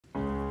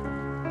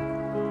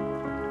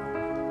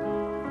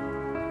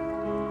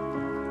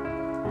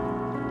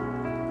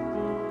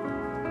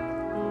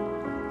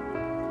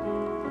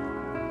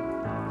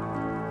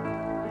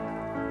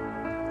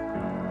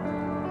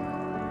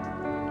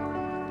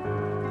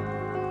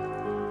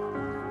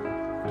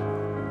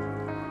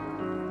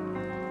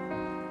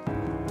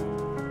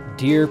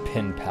Dear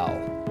Pen Pal,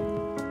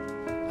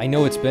 I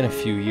know it's been a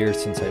few years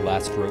since I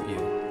last wrote you.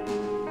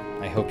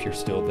 I hope you're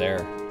still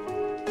there.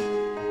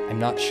 I'm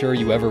not sure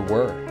you ever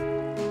were.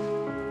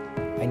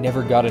 I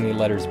never got any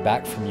letters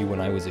back from you when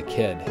I was a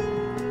kid,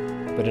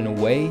 but in a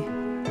way,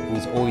 it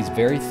was always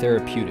very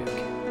therapeutic.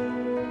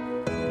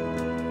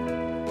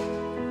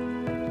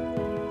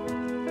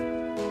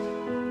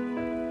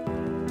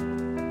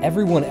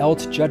 Everyone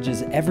else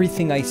judges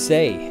everything I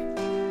say,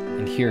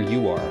 and here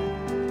you are,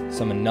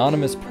 some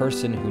anonymous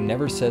person who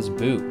never says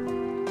boo.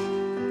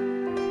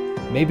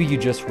 Maybe you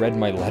just read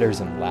my letters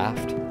and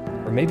laughed,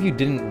 or maybe you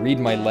didn't read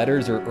my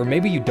letters, or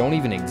maybe you don't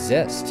even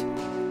exist.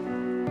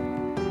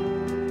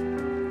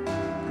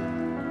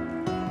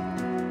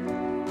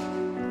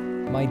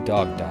 My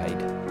dog died.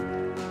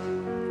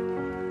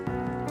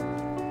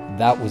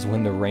 That was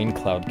when the rain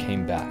cloud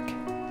came back,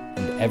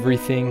 and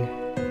everything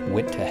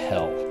went to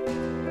hell.